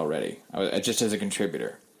Nation sites already. I was just as a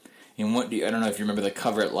contributor. And I don't know if you remember the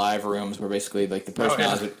Cover It Live rooms where basically like the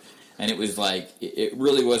personalities, and it was like it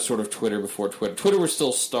really was sort of Twitter before Twitter. Twitter was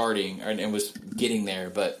still starting and was getting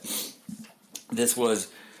there, but this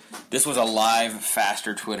was a live,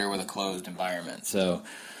 faster Twitter with a closed environment. So.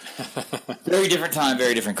 Very different time,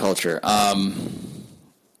 very different culture.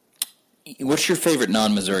 What's your favorite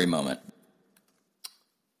non-Missouri moment?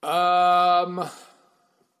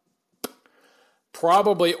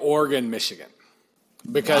 Probably Oregon, Michigan,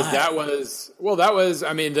 because that was.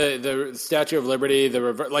 I mean, the Statue of Liberty,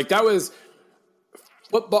 that was.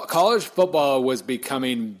 Football, college football was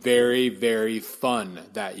becoming very, very fun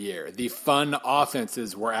that year. The fun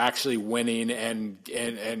offenses were actually winning and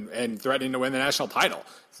threatening to win the national title.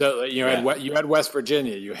 So you had West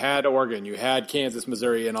Virginia, you had Oregon, you had Kansas,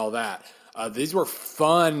 Missouri, and all that. These were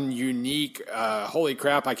fun, unique. Holy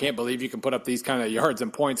crap! I can't believe you can put up these kind of yards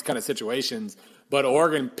and points kind of situations. But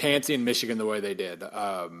Oregon pantsing Michigan the way they did.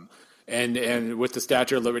 And with the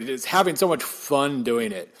Statue of Liberty, it's having so much fun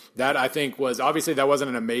doing it. That I think was obviously that wasn't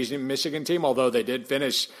an amazing Michigan team, although they did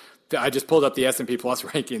finish. I just pulled up the S&P Plus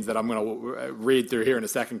rankings that I'm going to read through here in a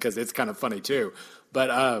second because it's kind of funny too.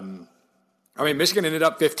 But Michigan ended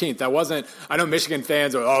up 15th. That wasn't. I know Michigan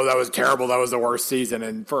fans are, that was terrible. That was the worst season,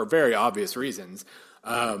 and for very obvious reasons.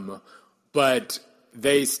 But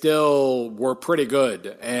they still were pretty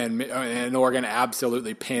good, and Oregon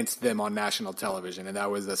absolutely pantsed them on national television, and that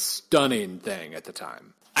was a stunning thing at the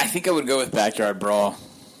time. I think I would go with Backyard Brawl.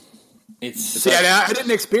 I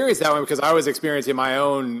didn't experience that one because I was experiencing my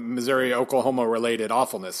own Missouri-Oklahoma related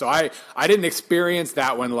awfulness, so I didn't experience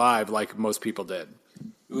that one live like most people did.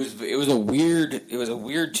 It was a weird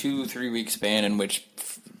 2-3 week span in which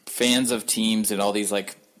fans of teams and all these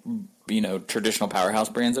traditional powerhouse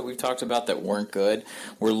brands that we've talked about that weren't good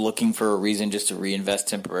were looking for a reason just to reinvest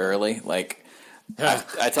temporarily.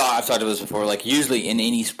 I've talked about this before. Like usually in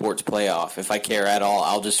any sports playoff, if I care at all,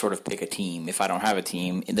 I'll just sort of pick a team. If I don't have a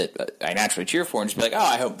team that I naturally cheer for, and just be like,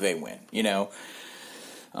 I hope they win.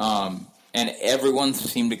 And everyone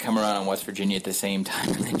seemed to come around on West Virginia at the same time,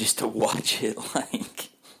 and then just to watch it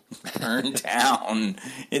burn down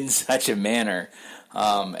in such a manner.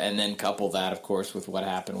 And then couple that, of course, with what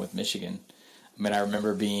happened with Michigan. I mean, I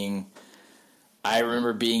remember being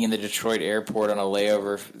in the Detroit airport on a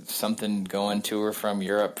layover, something going to or from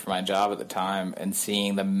Europe for my job at the time, and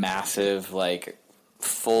seeing the massive,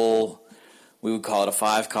 full, we would call it a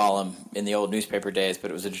 5-column in the old newspaper days,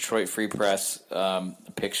 but it was a Detroit Free Press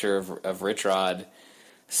picture of Rich Rod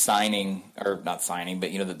signing, or not signing, but,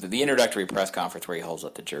 the introductory press conference where he holds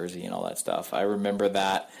up the jersey and all that stuff. I remember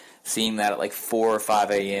that. Seeing that at 4 or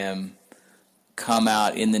 5 a.m. come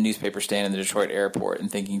out in the newspaper stand in the Detroit airport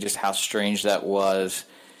and thinking just how strange that was.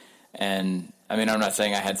 And, I mean, I'm not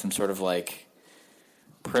saying I had some sort of,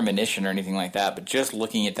 premonition or anything like that, but just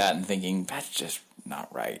looking at that and thinking, that's just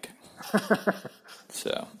not right.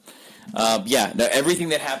 So, Everything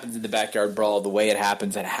that happens in the backyard brawl, the way it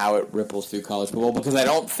happens and how it ripples through college football, because I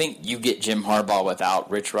don't think you get Jim Harbaugh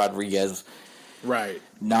without Rich Rodriguez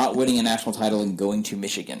not winning a national title and going to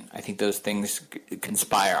Michigan. I think those things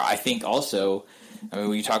conspire. I think also,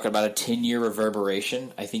 when you talk about a 10-year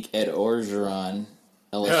reverberation, I think Ed Orgeron,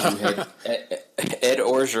 LSU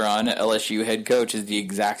head coach, is the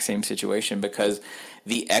exact same situation, because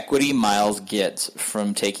the equity Miles gets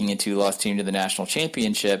from taking a 2-loss team to the national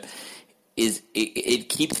championship it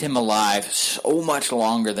keeps him alive so much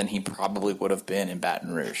longer than he probably would have been in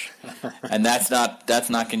Baton Rouge. And that's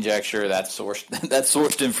not conjecture, that's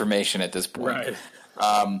sourced information at this point.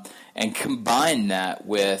 Right. And combine that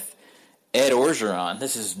with Ed Orgeron,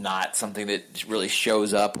 this is not something that really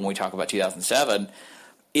shows up when we talk about 2007,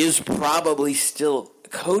 is probably still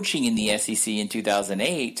coaching in the SEC in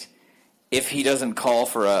 2008 if he doesn't call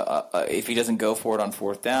for if he doesn't go for it on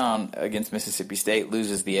fourth down against Mississippi State,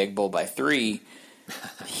 loses the Egg Bowl by 3.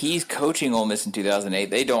 He's coaching Ole Miss in 2008.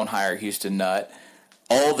 They don't hire Houston Nutt.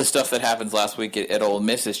 All the stuff that happens last week at Ole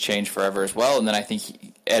Miss has changed forever as well. And then I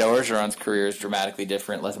think Ed Orgeron's career is dramatically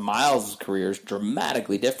different. Les Miles' career is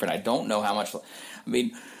dramatically different. I don't know how much. I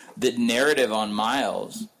mean, the narrative on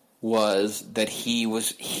Miles was that he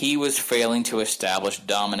was failing to establish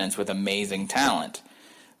dominance with amazing talent.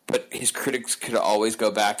 But his critics could always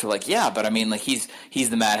go back to he's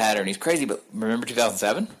the Mad Hatter and he's crazy. But remember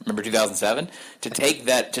 2007? To take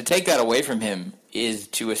that away from him is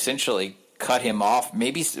to essentially cut him off.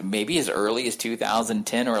 Maybe as early as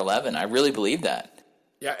 2010 or 11. I really believe that.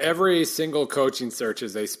 Yeah, every single coaching search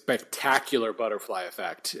is a spectacular butterfly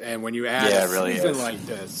effect, and when you add a season like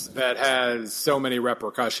this that has so many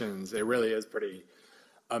repercussions, it really is pretty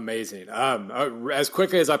amazing. As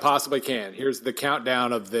quickly as I possibly can, here's the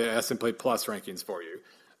countdown of the S&P Plus rankings for you.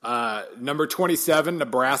 Number 27,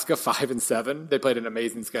 Nebraska, 5-7. They played an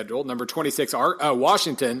amazing schedule. Number 26,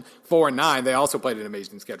 Washington, 4-9. They also played an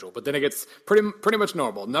amazing schedule. But then it gets pretty much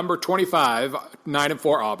normal. Number 25,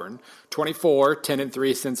 9-4 Auburn. 24,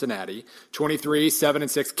 10-3 Cincinnati. 23,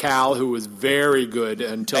 7-6 Cal, who was very good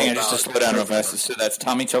until just to slow down real fast. So that's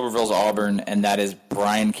Tommy Tuberville's Auburn, and that is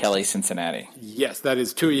Brian Kelly, Cincinnati. Yes, that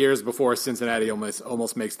is 2 years before Cincinnati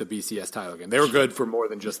almost makes the BCS title game. They were good for more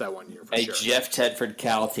than just that 1 year. For sure. Jeff Tedford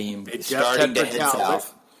Cal team starting to head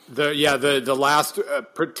south. The last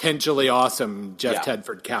potentially awesome Jeff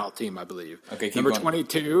Tedford Cal team, I believe. Okay, number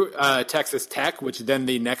 22, Texas Tech, which then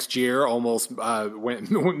the next year almost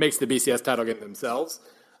makes the BCS title game themselves.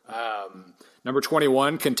 Number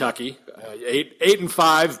 21, Kentucky,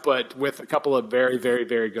 8-5, but with a couple of very, very,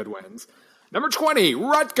 very good wins. Number 20,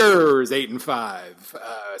 Rutgers, 8-5,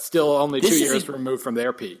 still only 2 years removed from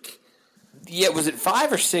their peak. Yeah, was it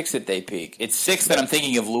 5 or 6 that they peak? It's 6 that I'm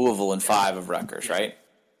thinking of Louisville and 5 of Rutgers, right?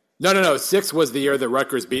 No. 6 was the year that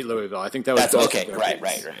Rutgers beat Louisville. I think that was okay. Right.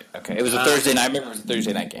 Okay, it was a Thursday night. I remember it was a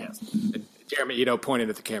Thursday night game. Jeremy Ito pointed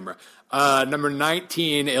at the camera. Number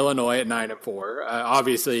 19, Illinois at 9-4.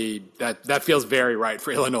 Obviously, that feels very right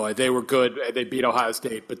for Illinois. They were good. They beat Ohio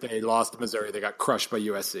State, but they lost to Missouri. They got crushed by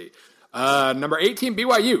USC. Number 18,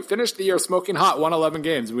 BYU, finished the year smoking hot, won 11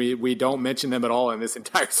 games. We don't mention them at all in this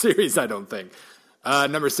entire series, I don't think.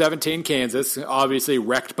 Number 17, Kansas, obviously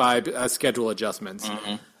wrecked by schedule adjustments.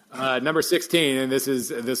 Mm-hmm. Number 16, and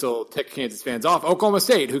this will tick Kansas fans off, Oklahoma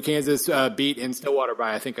State, who Kansas beat in Stillwater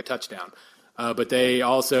by, I think, a touchdown. But they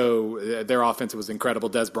also, their offense was incredible.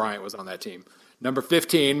 Des Bryant was on that team. Number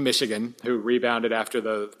 15, Michigan, who rebounded after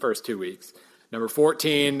the first 2 weeks. Number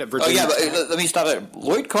 14, Virginia. But let me stop there.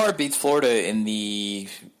 Lloyd Carr beats Florida in the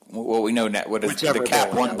what we know now. What is the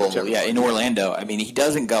Cap One Bowl? Yeah, in Orlando. I mean, he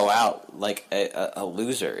doesn't go out like a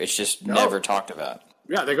loser. It's just never talked about.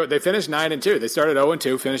 Yeah, they finished 9-2. They started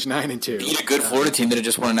 0-2, finished 9-2. Beat a good Florida team that had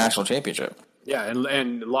just won a national championship. Yeah,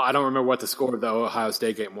 and I don't remember what the score of the Ohio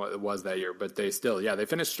State game was that year, but they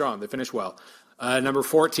finished strong. They finished well. Number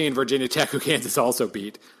 14, Virginia Tech, who Kansas also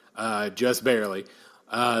beat, just barely.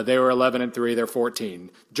 They were 11-3. They're 14.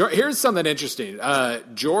 Here's something interesting.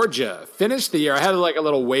 Georgia finished the year. I had a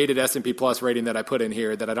little weighted S&P Plus rating that I put in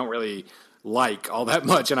here that I don't really like all that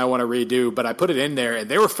much, and I want to redo, but I put it in there, and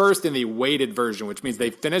they were first in the weighted version, which means they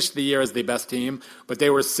finished the year as the best team, but they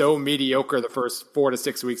were so mediocre the first 4 to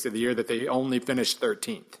 6 weeks of the year that they only finished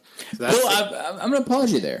 13th. So I'm going to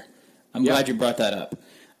pause you there. I'm glad you brought that up.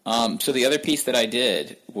 So the other piece that I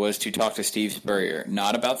did was to talk to Steve Spurrier,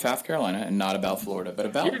 not about South Carolina and not about Florida, but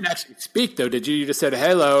about... You didn't actually speak, though, did you? You just said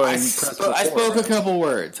hello and... I spoke a couple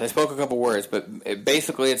words, but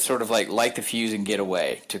basically it's sort of like light the fuse and get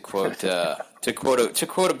away, to quote a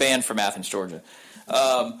band from Athens, Georgia.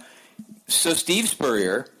 So Steve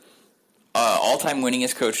Spurrier all-time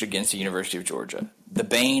winningest coach against the University of Georgia, the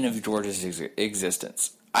bane of Georgia's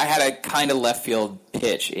existence. I had a kind of left field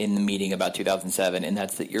pitch in the meeting about 2007, and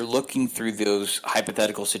that's that you're looking through those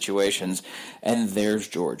hypothetical situations, and there's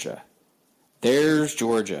Georgia. There's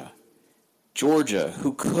Georgia. Georgia,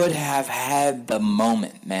 who could have had the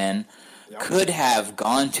moment, man. Yep. Could have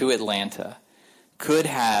gone to Atlanta. Could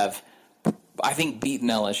have, I think, beaten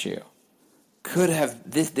LSU. Could have,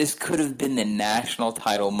 this could have been the national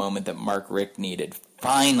title moment that Mark Richt needed.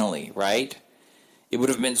 Finally, right? It would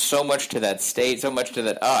have meant so much to that state, so much to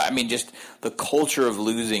that, just the culture of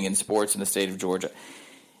losing in sports in the state of Georgia.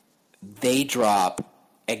 They drop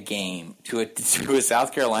a game to a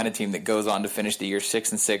South Carolina team that goes on to finish the year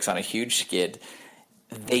 6-6 on a huge skid.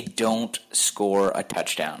 They don't score a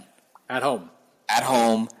touchdown. At home. At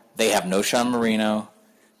home. They have no Sean Marino.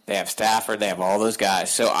 They have Stafford. They have all those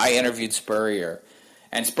guys. So I interviewed Spurrier.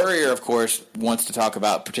 And Spurrier, of course, wants to talk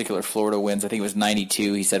about particular Florida wins. I think it was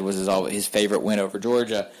 92, he said, was his favorite win over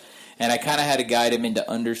Georgia. And I kind of had to guide him into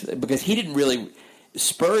because he didn't really –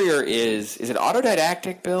 Spurrier is it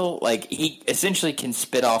autodidactic, Bill? Like, he essentially can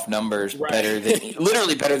spit off numbers better than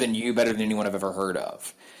you, better than anyone I've ever heard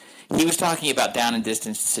of. He was talking about down and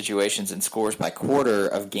distance situations and scores by quarter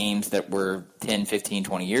of games that were 10, 15,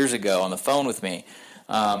 20 years ago on the phone with me.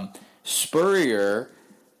 Spurrier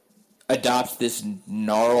adopts this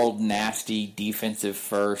gnarled, nasty, defensive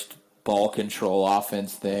first, ball control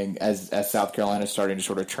offense thing as South Carolina is starting to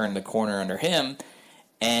sort of turn the corner under him.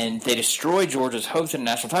 And they destroy Georgia's hopes in the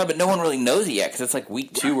national title, but no one really knows it yet because it's like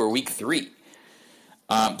week 2 or week 3.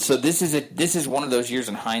 So this is one of those years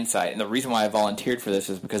in hindsight, and the reason why I volunteered for this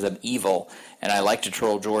is because I'm evil, and I like to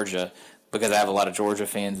troll Georgia because I have a lot of Georgia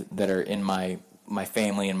fans that are in my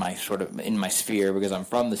family and in my sphere because I'm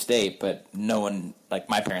from the state, but no one, like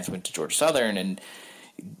my parents went to Georgia Southern, and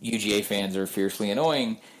UGA fans are fiercely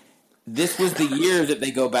annoying. This was the year that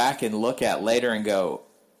they go back and look at later and go,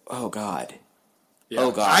 oh God. Yeah.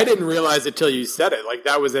 Oh God. I didn't realize it till you said it. Like,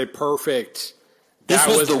 that was a perfect. This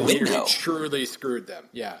was the window. Truly screwed them.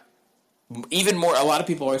 Yeah. Even more, a lot of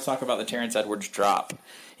people always talk about the Terrence Edwards drop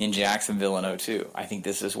in Jacksonville in 2002. I think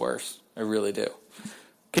this is worse. I really do.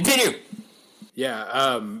 Continue.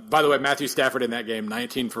 Yeah. By the way, Matthew Stafford in that game,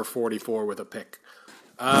 19 for 44 with a pick.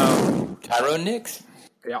 Tyrone Nix.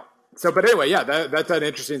 Yeah. So, but anyway, yeah, that's an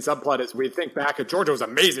interesting subplot. As we think back, Georgia was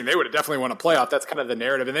amazing. They would have definitely won a playoff. That's kind of the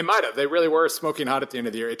narrative, and they might have. They really were smoking hot at the end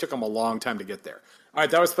of the year. It took them a long time to get there. All right,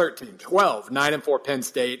 that was 13. 12, 9-4 Penn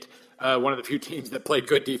State, one of the few teams that played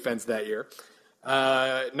good defense that year.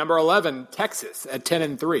 Number 11, Texas at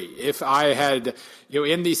 10-3. If I had,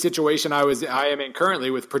 in the situation I am in currently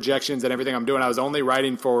with projections and everything I'm doing, I was only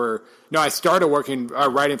writing for. No, I started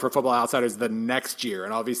writing for Football Outsiders the next year,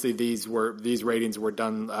 and obviously these ratings were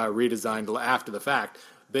done redesigned after the fact.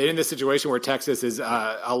 But in this situation where Texas is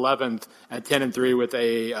 11th at 10-3 with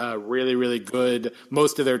a really, really good,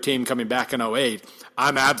 most of their team coming back in 2008,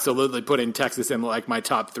 I'm absolutely putting Texas in like my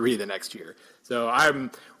top 3 the next year. So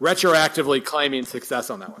I'm retroactively claiming success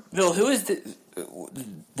on that one. Bill, who is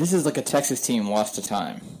this is like a Texas team lost to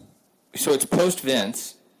time. So it's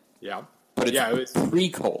post-Vince. Yeah. But it's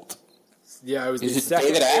pre-Colt. Yeah, it was is the it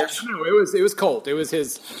second David year. Ash? No, it was Colt. It was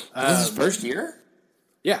his... This is his first year?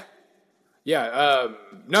 Yeah. Yeah.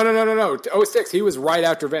 No. 06, he was right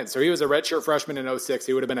after Vince. So he was a redshirt freshman in 06.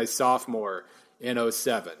 He would have been a sophomore in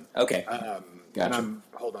 07. Okay. Gotcha.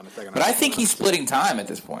 Hold on a second. But I think he's splitting time at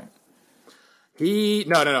this point.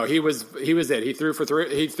 No. He was it. He threw for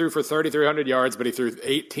 3,300 yards, but he threw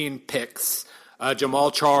 18 picks. Jamal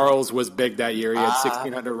Charles was big that year. He had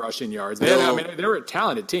 1,600 rushing yards. They were a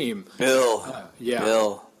talented team. Bill.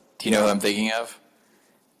 Bill. Do you know who I'm thinking of?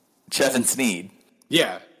 Chevin Sneed.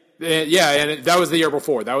 Yeah. And that was the year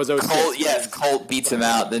before. That was 06. Colt beats him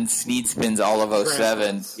out. Then Sneed spins all of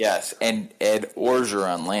 07. Yes, and Ed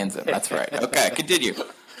Orgeron lands him. That's right. Okay, continue.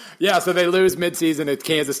 Yeah, so they lose midseason at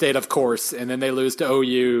Kansas State, of course, and then they lose to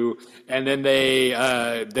OU, and then they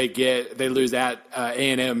lose at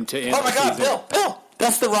A&M to end. Oh my God, Bill,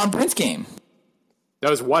 that's the Ron Prince game.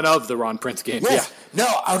 That was one of the Ron Prince games. Yes. Yeah.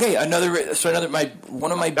 No. Okay.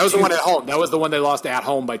 That was the one at home. That was the one they lost at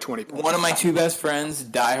home by 20 points. One of my two best friends,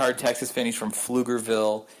 diehard Texas fan, he's from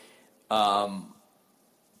Pflugerville.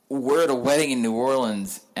 We're at a wedding in New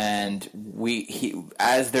Orleans, and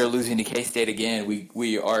as they're losing to K-State again,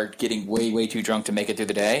 we are getting way, way too drunk to make it through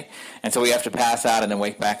the day, and so we have to pass out and then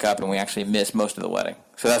wake back up, and we actually miss most of the wedding.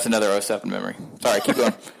 So that's another 07 memory. Sorry, keep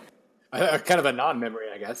going. Kind of a non-memory,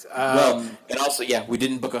 I guess. And also, we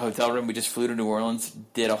didn't book a hotel room. We just flew to New Orleans,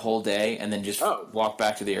 did a whole day, and then just walked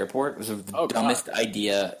back to the airport. It was the dumbest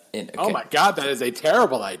idea. Oh, my God, that is a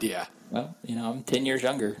terrible idea. Well, I'm 10 years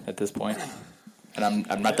younger at this point, and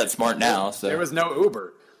I'm not that smart now. So there was no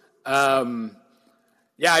Uber. That's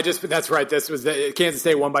right. This was Kansas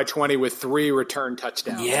State won by 20 with 3 return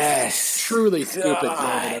touchdowns. Yes, truly stupid throw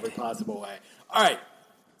in every possible way. All right,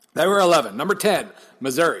 they were 11. Number 10,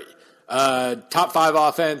 Missouri. Top 5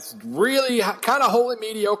 offense, really kind of wholly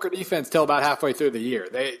mediocre defense till about halfway through the year.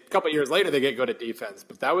 A couple years later, they get good at defense,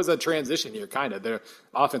 but that was a transition year, kind of. Their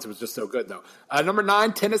offense was just so good, though. Number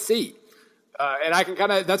 9, Tennessee. And I can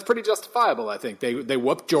that's pretty justifiable, I think. They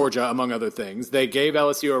whooped Georgia, among other things. They gave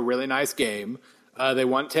LSU a really nice game. They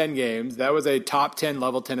won 10 games. That was a top 10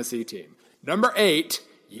 level Tennessee team. Number 8,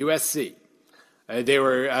 USC. They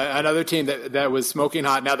were another team that was smoking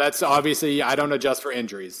hot. Now, that's obviously, I don't adjust for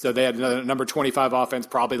injuries. So they had number 25 offense,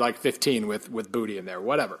 probably like 15 with Booty in there,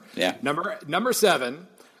 whatever. Yeah. Number 7,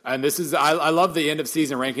 and this is, I love the end of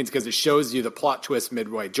season rankings because it shows you the plot twist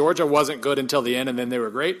midway. Georgia wasn't good until the end, and then they were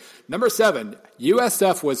great. Number 7,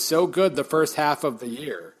 USF was so good the first half of the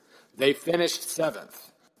year, they finished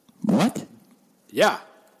 7th. What? Yeah.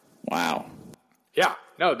 Wow. Yeah.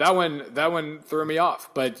 No, that one threw me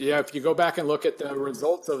off. But yeah, if you go back and look at the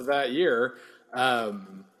results of that year, they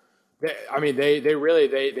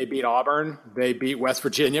beat Auburn, they beat West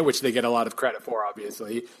Virginia, which they get a lot of credit for,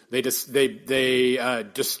 obviously. They destroy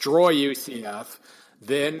UCF.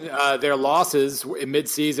 Then their losses in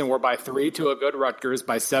midseason were by 3 to a good Rutgers,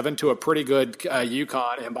 by 7 to a pretty good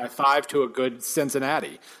UConn, and by 5 to a good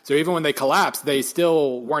Cincinnati. So even when they collapsed, they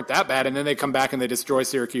still weren't that bad. And then they come back and they destroy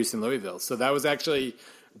Syracuse and Louisville. So that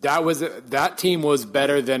team was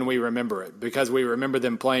better than we remember it, because we remember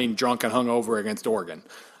them playing drunk and hungover against Oregon,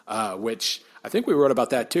 which I think we wrote about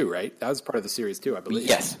that too, right? That was part of the series too, I believe.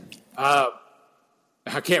 Yes. I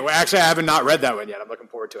haven't not read that one yet. I'm looking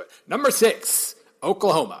forward to it. Number 6.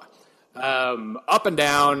 Oklahoma, up and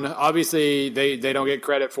down. Obviously, they don't get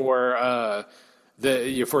credit for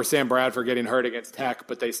for Sam Bradford getting hurt against Tech,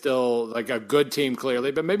 but they still like a good team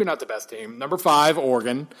clearly, but maybe not the best team. Number 5,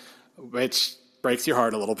 Oregon, which breaks your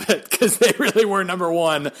heart a little bit because they really were number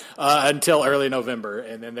 1 until early November,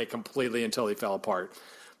 and then they completely and totally fell apart.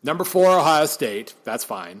 Number 4, Ohio State. That's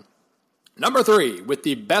fine. Number 3, with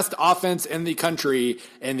the best offense in the country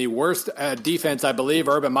and the worst defense I believe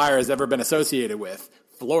Urban Meyer has ever been associated with,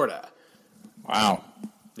 Florida. Wow.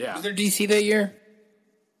 Yeah. Was there DC that year?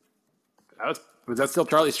 Was that still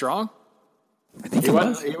Charlie Strong? I think he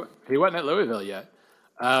was. He wasn't at Louisville yet.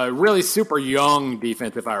 Really super young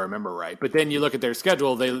defense, if I remember right. But then you look at their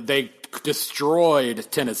schedule, they destroyed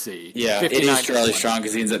Tennessee. Yeah, it is Charlie Strong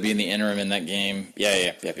because he ends up being the interim in that game.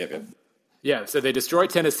 Yeah. Yeah, so they destroy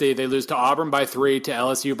Tennessee. They lose to Auburn by 3, to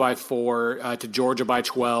LSU by 4, to Georgia by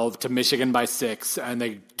 12, to Michigan by 6, and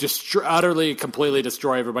they utterly, completely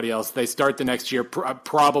destroy everybody else. They start the next year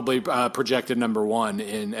probably projected number 1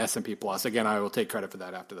 in S&P Plus. Again, I will take credit for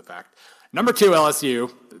that after the fact. Number 2,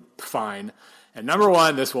 LSU, fine. And number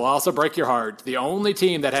 1, this will also break your heart, the only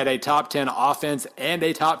team that had a top 10 offense and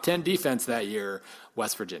a top 10 defense that year,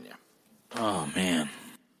 West Virginia. Oh, man.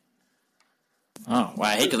 Oh, well,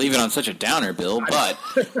 I hate to leave it on such a downer, Bill, but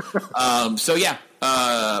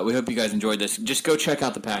we hope you guys enjoyed this. Just go check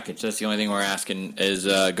out the package. That's the only thing we're asking is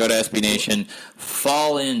go to SB Nation,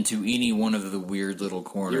 fall into any one of the weird little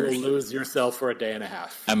corners. You will lose yourself for a day and a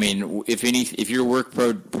half. I mean, if your work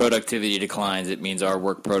productivity declines, it means our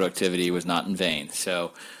work productivity was not in vain.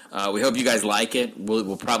 So we hope you guys like it.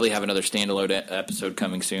 We'll probably have another standalone episode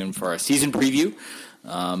coming soon for our season preview.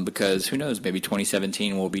 Because who knows, maybe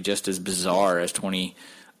 2017 will be just as bizarre as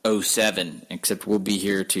 2007, except we'll be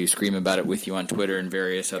here to scream about it with you on Twitter and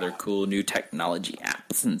various other cool new technology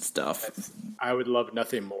apps and stuff. I would love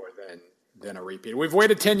nothing more than a repeat. We've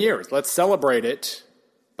waited 10 years. Let's celebrate it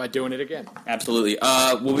by doing it again. Absolutely.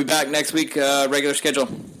 We'll be back next week, regular schedule.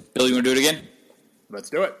 Bill, you want to do it again? Let's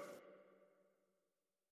do it.